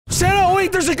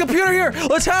wait, there's a computer here.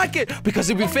 Let's hack it. Because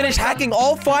if we finish hacking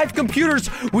all 5 computers,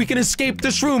 we can escape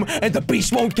this room and the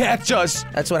beast won't catch us.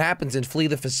 That's what happens in Flee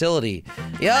the Facility.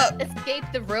 Yep. Escape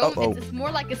the room. It's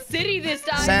more like a city this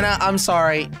time. Santa, I'm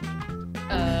sorry.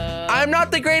 I'm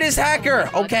not the greatest hacker,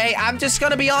 okay? I'm just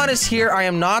gonna be honest here. I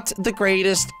am not the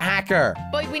greatest hacker.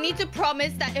 But we need to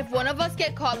promise that if one of us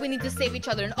get caught, we need to save each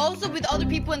other. And also with other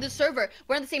people in the server,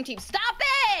 we're on the same team. Stop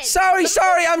it! Sorry.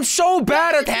 I'm so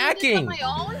bad at hacking.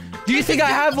 Do you think I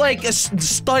have like a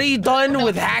study done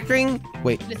with hacking?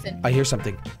 Wait, listen. I hear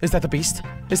something. Is that the beast?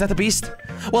 Is that the beast?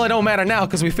 Well, it don't matter now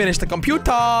because we finished the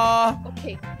computer.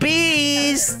 Okay.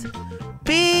 Beast!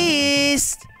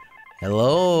 Beast!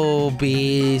 Hello,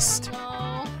 Beast.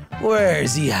 Oh. Where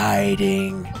is he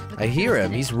hiding? I hear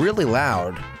him. He's really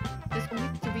loud. There's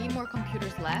only 3 more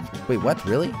computers left. Wait, what?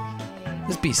 Really?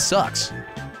 This beast sucks.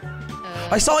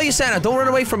 I saw you, Santa. Don't run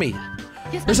away from me.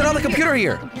 Yes, There's another computer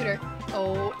here.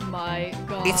 Oh my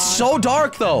god. It's so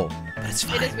dark, though. But it's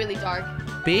fine. It is really dark.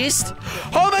 Beast?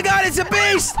 Oh my god, it's a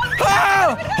beast!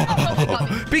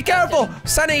 Oh! Be careful!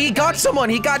 Sonny, he got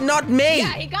someone. He got not me.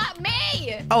 Yeah, he got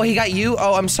me. Oh, he got you?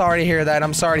 Oh, I'm sorry to hear that.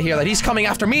 I'm sorry to hear that. He's coming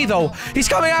after me, though. He's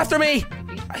coming after me.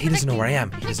 He doesn't know where I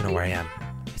am. He doesn't know where I am.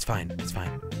 It's fine. It's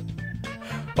fine.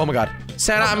 Oh my god.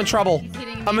 Santa, I'm in trouble.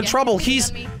 I'm in trouble.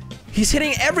 He's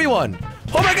hitting everyone.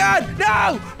 Oh my god!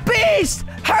 No! Beast!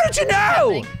 How did you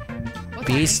know?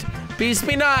 Beast? Beast,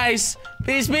 be nice.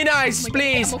 Beast, be nice,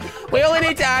 please. We only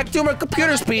need to hack 2 more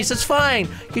computers, Beast. It's fine.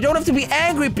 You don't have to be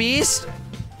angry, Beast.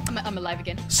 I'm alive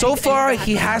again. So far,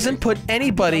 he hasn't put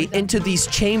anybody into these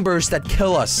chambers that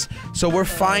kill us. So we're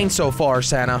fine so far,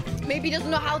 Santa. Maybe he doesn't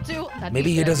know how to.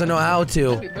 Maybe he doesn't know how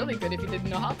to. That'd be really good if he didn't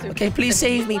know how to. Okay, please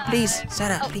save me, please.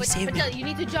 Santa, please save me. You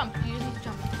need to jump. You just need to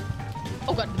jump.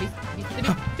 Oh god, the beast.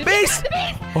 The beast!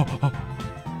 Oh.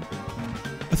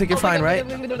 I think you're fine, right?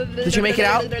 Did you make it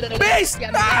out? Beast! No!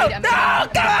 No!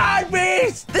 Come on,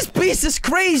 Beast! This beast is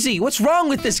crazy! What's wrong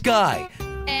with this guy?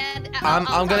 And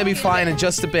I'm gonna be fine in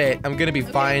just a bit. I'm gonna be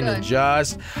fine in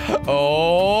just...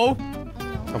 Oh!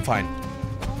 I'm fine.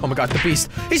 Oh my god, the beast.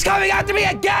 He's coming after me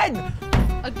again!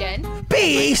 Again?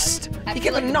 Beast! He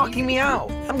kept on knocking me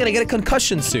out. I'm gonna get a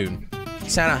concussion soon.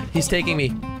 Santa, he's taking me.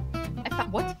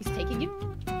 What? He's taking you?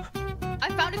 I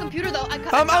found a computer though.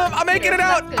 I'm making it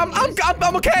out.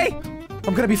 I'm okay.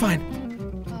 I'm gonna be fine.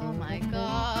 Oh my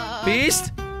god.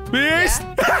 Beast? Beast?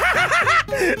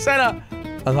 Yeah? Santa,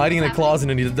 I'm hiding in a closet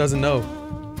and he doesn't know.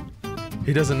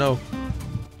 He doesn't know.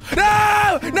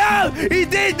 No! No! He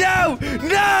did know!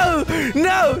 No!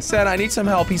 No! Santa, I need some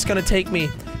help. He's gonna take me.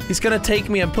 He's gonna take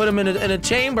me and put him in a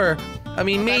chamber. I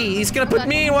mean me. He's gonna put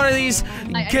me in one of these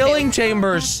killing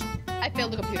chambers. I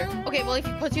failed the computer. Okay, well, if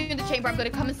he puts you in the chamber, I'm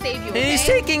gonna come and save you, okay? And he's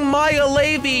taking Maya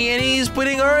Levy, and he's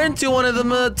putting her into one of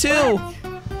them, too.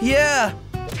 What? Yeah.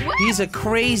 What? He's a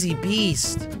crazy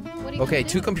beast. Okay,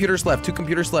 2 computers left. 2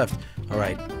 computers left. All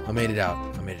right, I made it out.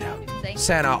 I made it out.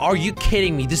 Santa, are you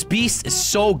kidding me? This beast is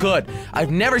so good.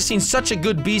 I've never seen such a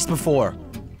good beast before.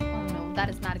 Oh, no, that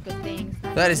is not a good thing.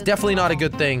 That is definitely not a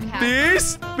good thing.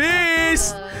 Beast!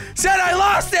 Beast! Santa, I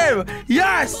lost him!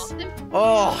 Yes! Lost him?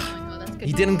 Oh.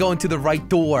 He didn't go into the right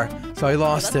door, so I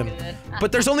lost him.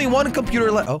 But there's only 1 computer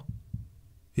left. Oh,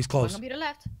 he's close. 1 computer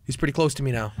left. He's pretty close to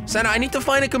me now. Santa, I need to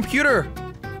find a computer.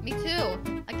 Me too.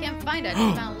 I can't find it.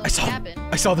 I found a little cabin.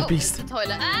 I saw the beast. The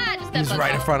toilet. Just He's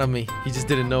right in front of me. He just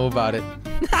didn't know about it.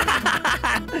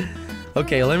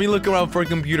 Okay, let me look around for a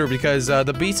computer because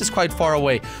the beast is quite far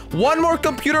away. 1 more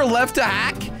computer left to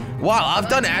hack. Wow, I've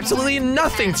done absolutely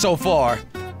nothing so far.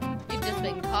 You've just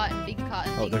been caught and being caught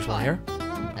and being there's caught. one here.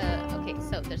 Okay,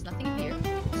 so there's nothing here.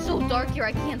 It's so dark here,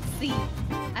 I can't see.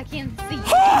 I can't see.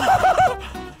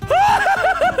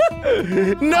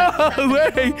 No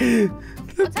way!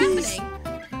 What's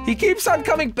happening? He keeps on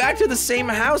coming back to the same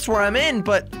house where I'm in,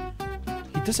 but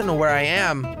he doesn't know where I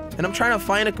am. And I'm trying to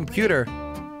find a computer.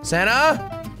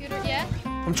 Santa? Computer, yeah?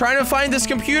 I'm trying to find this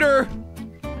computer.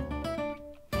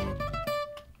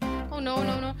 Oh no,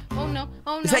 no, no. Oh no.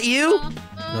 Oh no. Is that you?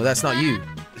 No, that's not you.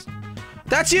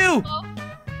 That's you! Oh.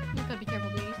 You gotta be careful,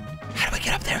 please. How do I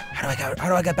get up there? How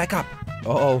do I get back up?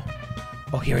 Uh-oh.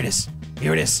 Oh, here it is.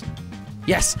 Here it is.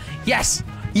 Yes. Yes.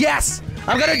 Yes!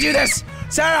 I'm gonna do this!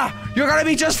 Sarah, you're gonna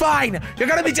be just fine! You're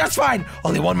gonna be just fine!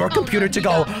 Only 1 more computer to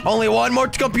go! Only 1 more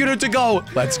computer to go!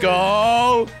 Let's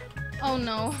go! Oh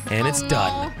no. And it's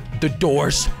done. The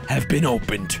doors have been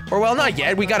opened. Or well, not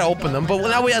yet. We gotta open them, but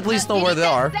now we at least know where they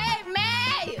are. Save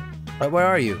me! Where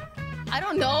are you? I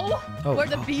don't know. Where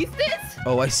the beast is?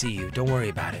 Oh, I see you. Don't worry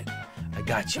about it. I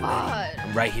got you. God.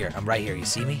 I'm right here. I'm right here. You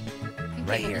see me? I'm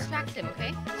right here. Distract him,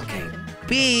 okay? Okay.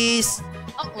 Beast!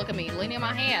 Oh, look at me, leaning on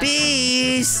my hand.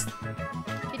 Beast!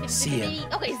 see you.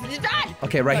 Okay, run!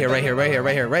 Okay, right here, right here, right here,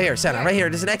 right here, right here, Santa, right here.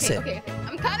 There's an exit. Okay.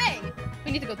 I'm coming.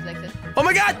 We need to go to the exit. Oh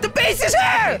my God, the beast is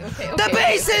here! The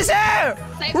beast is here!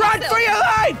 Run for your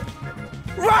life!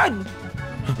 Run!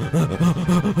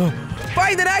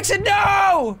 Find an exit!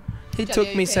 No! He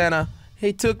took me, Santa.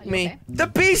 He took me. Okay? The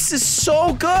beast is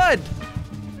so good!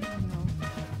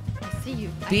 I see you.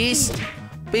 Beast.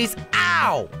 Beast.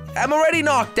 Ow! I'm already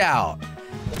knocked out.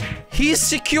 He's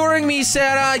securing me,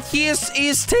 Santa.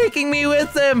 He's taking me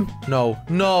with him.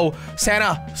 No.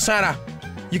 Santa.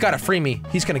 You gotta free me.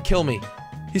 He's gonna kill me.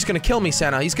 He's gonna kill me,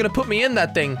 Santa. He's gonna put me in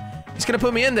that thing. He's gonna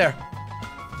put me in there.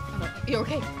 You're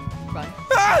okay. Run.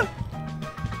 Ah!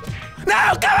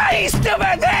 No, come on, you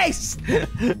stupid beast!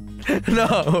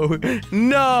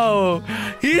 No.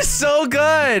 He's so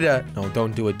good. No,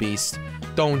 don't do it, Beast.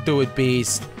 Don't do it,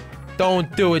 Beast.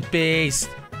 Don't do it, Beast.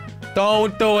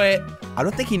 Don't do it. I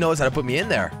don't think he knows how to put me in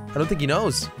there. I don't think he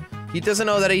knows. He doesn't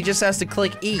know that he just has to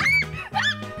click E.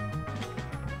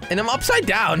 And I'm upside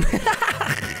down.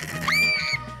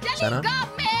 Santa?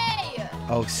 Got me!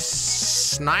 Oh,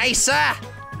 nicer.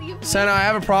 Santa, I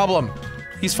have a problem.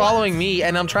 He's following me,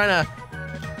 and I'm trying to...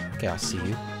 Okay, I see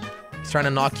you. He's trying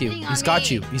to knock you. He's got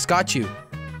you. He's got you.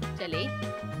 Jelly,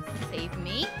 save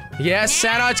me. Yes,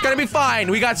 Santa, it's gonna be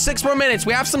fine. We got 6 more minutes.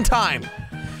 We have some time.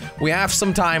 We have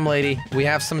some time, lady. We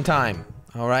have some time.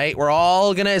 All right? We're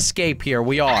all gonna escape here.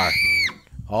 We are.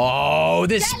 Oh,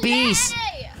 this beast.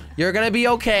 You're gonna be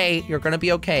okay. You're gonna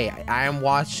be okay. I am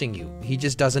watching you. He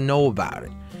just doesn't know about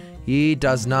it. He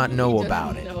does not know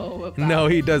about it. No,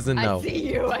 he doesn't know. I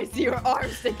see you. I see your arm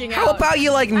sticking out. How about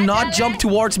you, like, not jump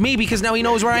towards me because now he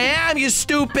knows where I am, you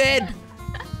stupid!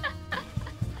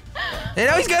 And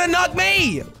now he's gonna knock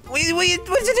me! What did you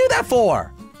do that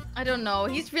for? I don't know.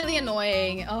 He's really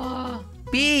annoying. Oh.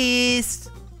 Beast!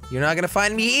 You're not gonna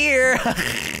find me here!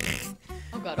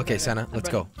 Oh God, okay, Santa, let's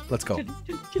go. Let's go.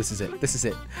 This is it. This is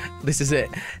it. This is it.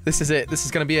 This is it. This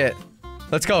is gonna be it.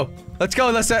 Let's go. Let's go.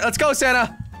 Let's go,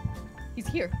 Santa! He's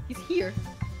here. He's here.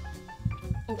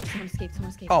 Oh, someone escaped.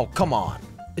 Someone escaped. Oh, come on.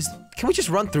 Can we just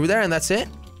run through there and that's it?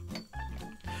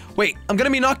 Wait, I'm gonna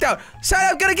be knocked out.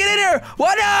 Santa, I'm gonna get in here!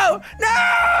 What? No! No!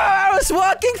 I was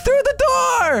walking through the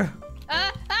door!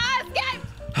 Escaped!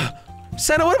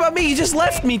 Santa, what about me? You just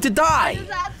left me to die!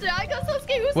 Disaster. I got so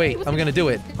scared. Wait, I'm gonna do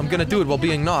it. I'm gonna do it while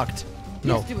being knocked.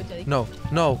 No. No.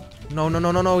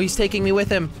 He's taking me with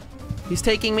him. He's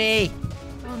taking me.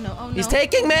 Oh no. He's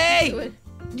taking me!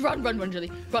 Run,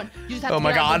 Jelly. Run. You just have to Oh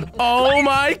my get out God. of the- Oh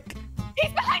my.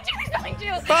 He's behind you. He's behind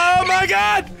you. Oh my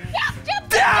God!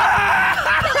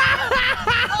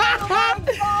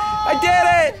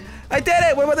 I did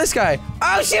it! What about this guy?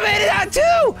 Oh, she made it out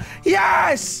too!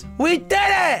 Yes! We did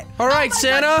it! Alright,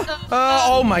 Santa.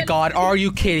 Oh my God, are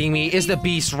you kidding me? Is the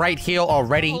beast right here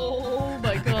already? Oh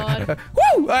my God.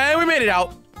 Woo! And we made it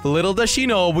out. Little does she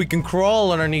know we can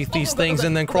crawl underneath these things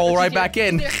and then crawl right back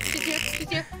in.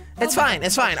 It's fine,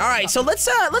 it's fine. Alright, so let's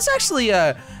actually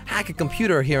hack a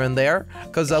computer here and there.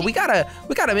 Cause we gotta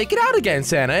make it out again,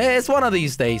 Santa. It's one of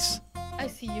these days. I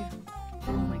see you.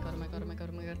 Oh my God.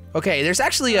 Okay, there's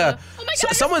actually oh my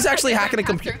God, someone's actually hacking a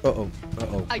computer. Uh-oh.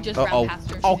 I just ran past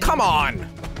her. Oh, come on.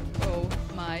 Oh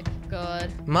my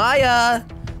God. Maya,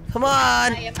 come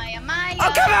on. Maya.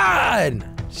 Oh, come on.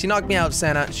 She knocked me out,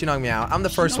 Santa. She knocked me out. I'm the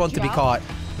first one to be caught.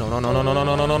 No.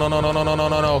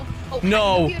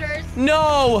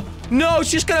 No,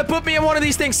 she's gonna put me in one of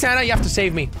these things. Santa, you have to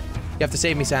save me. You have to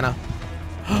save me, Santa.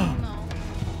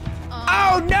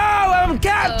 Oh no, I'm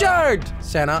captured!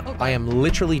 Santa, I am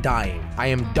literally dying. I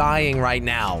am dying right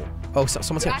now. Oh,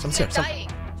 someone's here.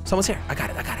 Someone's here. I got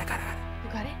it. You got it?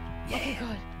 Yeah. Oh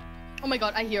God. Oh my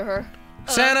God, I hear her.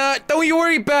 Santa, don't you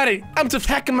worry about it. I'm just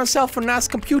hacking myself for nice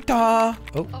computer. Oh,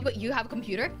 but you have a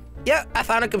computer? Yeah, I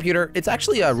found a computer. It's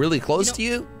actually really close to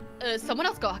you. Someone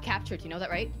else got captured. You know that,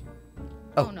 right?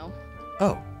 Oh no.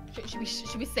 Oh. Should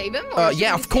we save him? Or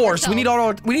yeah, of course. We need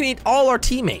all our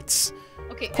teammates.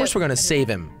 Okay. Of course, we're gonna save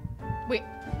him. Wait.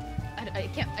 I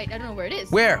can't. I don't know where it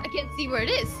is. Where? I can't see where it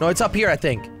is. No, it's up here, I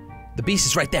think. The beast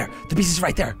is right there. The beast is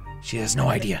right there. She has no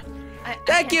idea.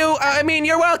 Thank you. I mean,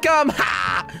 you're welcome.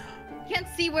 Ha! Can't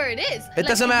see where it is. It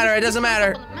doesn't matter. It doesn't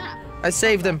matter. On the map. I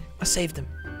saved him.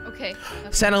 Okay.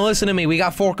 Santa, listen to me. We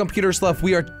got 4 computers left.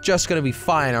 We are just gonna be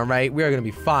fine, all right? We are gonna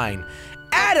be fine.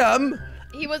 Adam!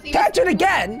 He was captured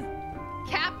again?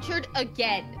 Captured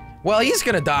again. Well, he's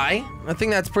gonna die. I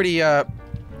think that's pretty,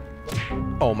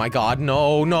 Oh my God,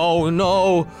 no. Oh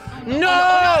no.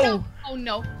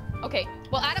 Okay,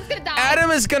 well, Adam's gonna die.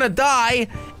 Adam is gonna die,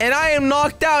 and I am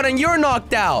knocked out, and you're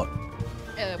knocked out.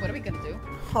 What are we gonna do?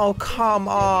 Oh, come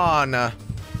on.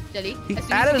 Jelly,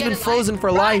 Adam has been frozen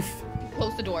for life.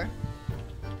 Close the door.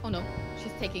 Oh no.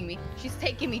 She's taking me. She's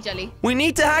taking me, Jelly. We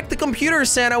need to hack the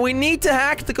computers, Santa. We need to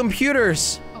hack the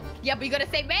computers. Oh, yeah, but you gotta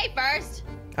save me first.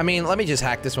 I mean, let me just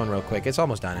hack this one real quick. It's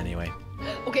almost done anyway.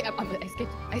 Okay, I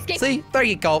escaped. I escaped. See? There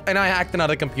you go. And I hacked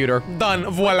another computer. Done.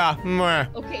 Voila.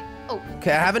 Mwah. Okay. Oh.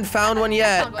 Okay, I haven't found one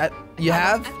yet. You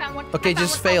have? I found one. Okay,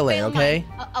 just fail it, okay?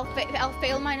 I'll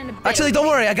fail mine in a bit. Actually, don't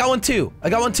worry. I got one too. I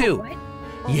got one too. What?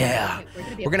 Yeah.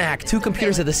 Okay, We're gonna hack 2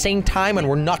 computers at the same time and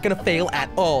we're not gonna fail at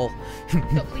all.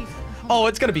 No, please. Oh,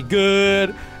 it's gonna be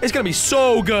good. It's gonna be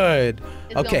so good.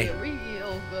 It's Okay. gonna be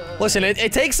real good. Listen,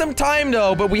 it takes some time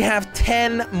though, but we have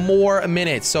 10 more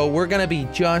minutes, so we're gonna be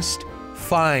just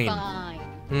fine.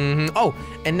 Oh,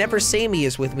 and Never Say Me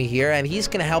is with me here, and he's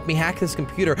gonna help me hack this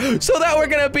computer so that we're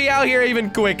gonna be out here even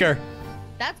quicker.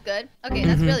 That's good. Okay,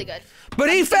 that's really good. But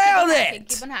he failed it!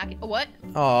 Keep on hacking. What?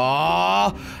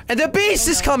 Aww. And the beast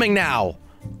is coming now!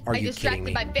 Are you kidding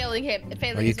me? I distracted by failing him.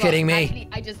 Are you kidding me?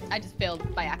 Actually, I just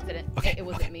failed by accident. Okay, It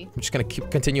wasn't me. I'm just gonna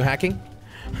continue hacking.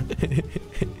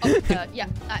 Yeah,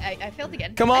 I failed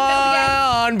again. Come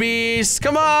on, beast!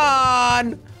 Come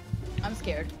on! I'm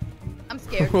scared. I'm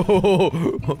scared.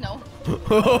 No. I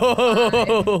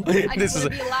This just is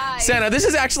wanna be alive. Santa, this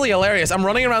is actually hilarious. I'm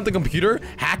running around the computer,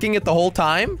 hacking it the whole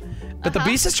time, but the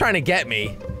beast is trying to get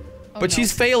me. But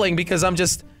she's failing because I'm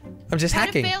just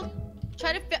hacking.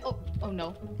 Try to fail. Oh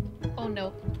no. Oh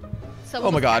no.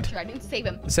 Oh my God. I didn't save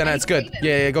him. Santa, it's good.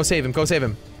 Yeah, go save him. Go save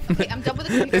him. Okay, I'm done with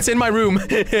the computer. It's in my room.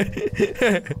 Okay,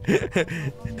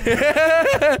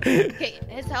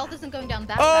 his health isn't going down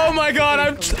that Oh fast. my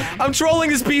God, I'm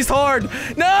trolling this beast hard.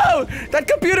 No! That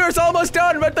computer is almost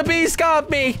done, but the beast got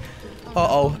me.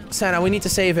 Uh-oh. Santa, we need to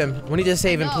save him. We need to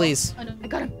save him, please. I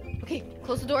got him. Okay,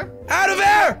 close the door. Out of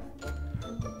there!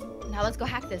 Now let's go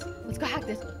hack this. Let's go hack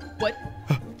this. What?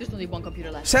 There's only one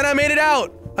computer left. Santa, I made it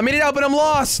out. I made it out, but I'm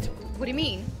lost. What do you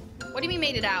mean? What do you mean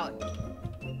made it out?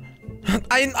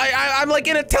 I'm like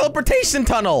in a teleportation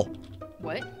tunnel.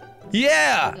 What?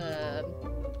 Yeah.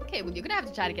 Okay, well, you're gonna have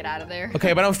to try to get out of there.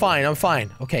 Okay, but I'm fine. I'm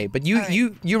fine. Okay, but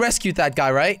you rescued that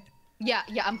guy, right? Yeah,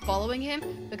 I'm following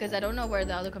him because I don't know where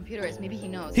the other computer is. Maybe he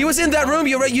knows. He was in that room.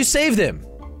 You saved him.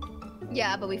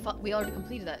 Yeah, but we already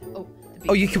completed that.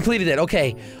 Oh, you completed it.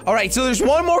 Okay. All right. So there's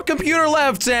one more computer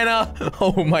left, Santa.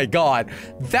 Oh my God,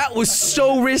 that was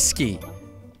so risky.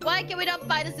 Why can we not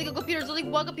find a single computer? There's only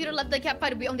one computer left that I can't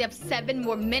find. We only have 7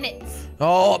 more minutes.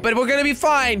 Oh, but we're gonna be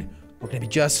fine. We're gonna be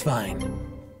just fine.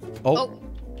 Oh.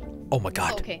 Oh my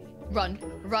God. Okay. Run.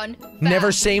 Fast.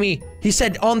 Never Say Me. He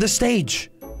said on the stage.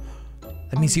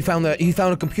 That means he found a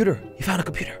computer. He found a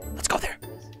computer. Let's go there.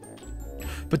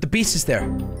 But the beast is there.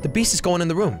 The beast is going in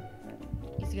the room.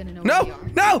 Is he gonna know No! where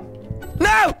we are? No!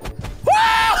 No!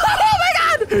 Whoa! Oh my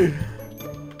God!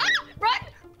 Run!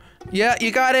 Yeah,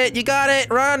 you got it. You got it.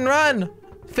 Run.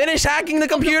 Finish hacking the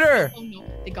computer. Oh no,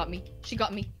 they got me. She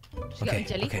got me. She got me,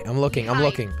 Jelly. Okay, I'm looking.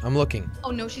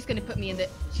 Oh no, she's gonna put me in the.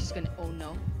 Oh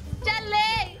no.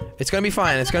 Jelly! It's gonna be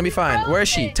fine. It's gonna be fine. Where is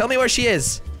she? Tell me where she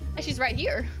is. She's right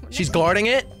here. She's guarding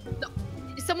it? No.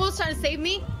 Someone was trying to save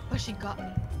me, but she got me.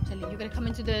 Jelly, you're gonna come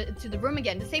into the room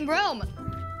again. The same room.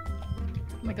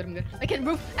 Oh my God, I'm good. I can't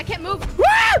move. I can't move.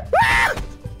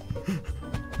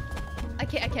 I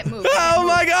can't move. Oh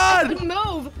my God! I couldn't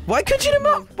move. Why could you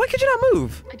not move? Why could you not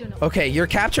move? I don't know. Okay, you're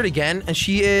captured again, and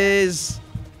she is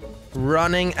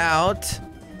running out.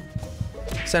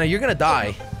 Senna, you're gonna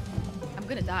die. I'm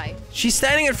gonna die. She's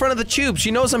standing in front of the tube. She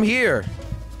knows I'm here.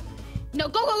 No,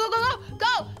 go,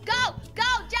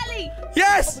 Jelly!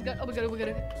 Yes! Oh my God, go.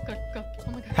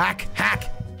 Oh my God. Hack.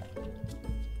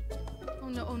 Oh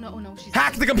no. She's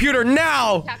Hack the computer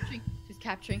now! She's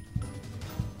capturing.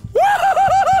 Woo!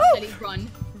 Jelly,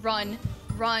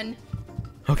 run.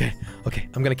 Okay.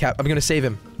 I'm gonna save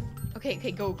him.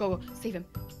 Okay, go. Save him.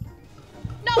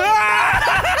 No!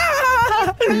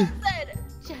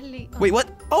 Jelly. Oh. Wait, what?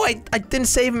 Oh, I didn't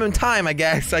save him in time, I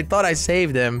guess. I thought I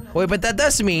saved him. Wait, but that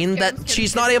does mean that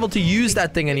she's not able to use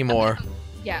that thing anymore.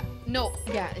 Yeah, no,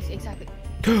 yeah, exactly.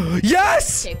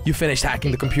 Yes! Okay. You finished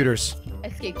hacking the computers.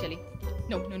 Escape, Jelly.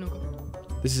 No, go.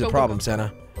 This is a problem,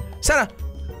 Senna. Senna!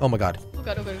 Oh my God. Oh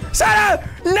God. Senna!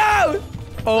 No!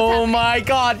 Oh my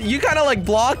God. You kind of like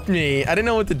blocked me. I didn't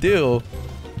know what to do.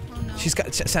 Oh no.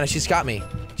 Senna, she's got me.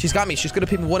 She's gonna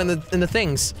put me one in the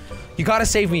things. You gotta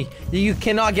save me. You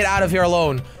cannot get out of here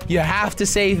alone. You have to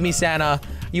save me, Santa.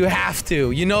 You have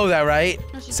to. You know that, right?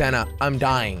 No, Santa, I'm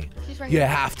dying. She's right You here.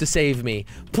 have to save me.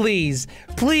 Please.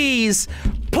 I'm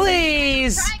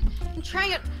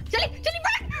trying it. Jelly,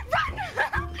 run!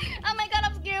 Oh my God,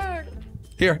 I'm scared.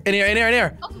 Here, in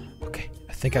here. Oh. Okay,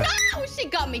 I think I... No, she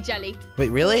got me, Jelly. Wait,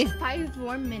 really? 5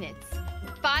 more minutes.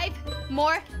 5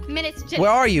 more minutes. Jelly.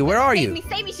 Where are you? Where are you?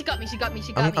 Save me. She got me. She got me.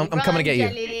 I'm coming to get you.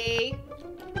 Jelly.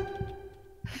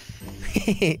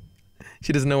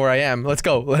 She doesn't know where I am. Let's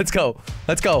go. Let's go.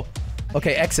 Let's go.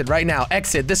 Okay, exit right now.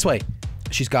 Exit this way.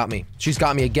 She's got me. She's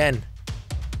got me again.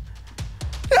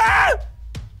 Ah!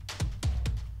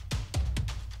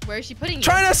 Where is she putting you?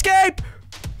 Trying to escape!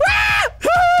 Ah!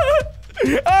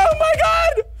 Oh my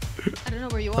god! I don't know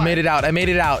where you are. I made it out. I made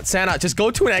it out. Santa, just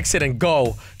go to an exit and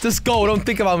go. Just go. Don't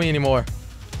think about me anymore.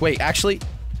 Wait, actually,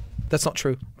 that's not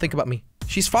true. Think about me.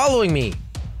 She's following me.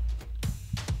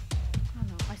 Oh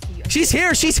no, I see you. She's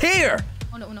here. She's here.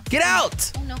 Oh no, no. Get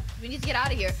out. Oh no, we need to get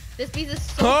out of here. This piece is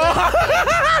so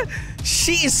good.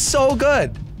 She is so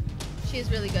good. She is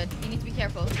really good. You need to be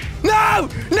careful. No!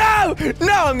 No!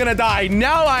 No, I'm gonna die.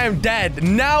 Now I am dead.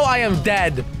 Now I am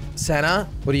dead. Santa,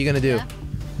 what are you gonna do? Yeah.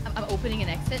 I'm opening an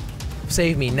exit.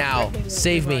 Save me now.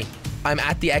 Save me. I'm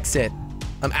at the exit.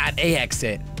 I'm at a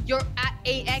exit. You're at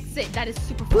a exit. That is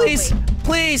super far Please! away.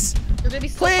 Please! You're gonna be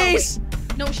so Please! far away.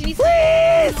 No, she needs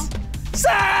Please! to.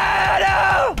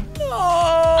 Santa! Jelly, No!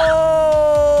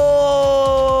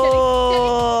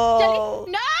 no!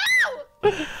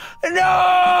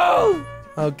 No!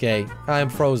 Okay, I'm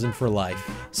frozen for life.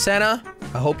 Santa,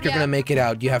 I hope you're Yeah. gonna make it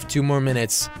out. You have 2 more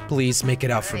minutes. Please make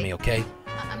it out for me, okay?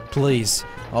 Please.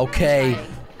 Okay.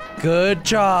 Good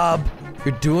job.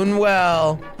 You're doing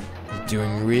well. You're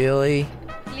doing really,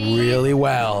 really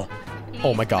well.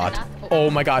 Oh my god. Oh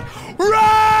my god. Run! Oh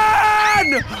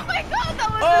my god,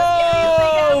 that was the scariest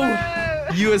thing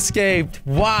ever! You escaped.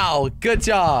 Wow. Good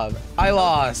job. I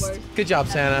lost. Good job,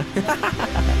 Santa.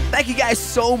 Thank you guys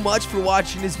so much for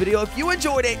watching this video. If you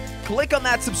enjoyed it, click on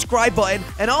that subscribe button,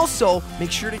 and also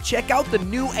make sure to check out the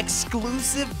new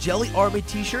exclusive Jelly Army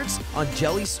t-shirts on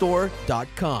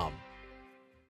jellystore.com.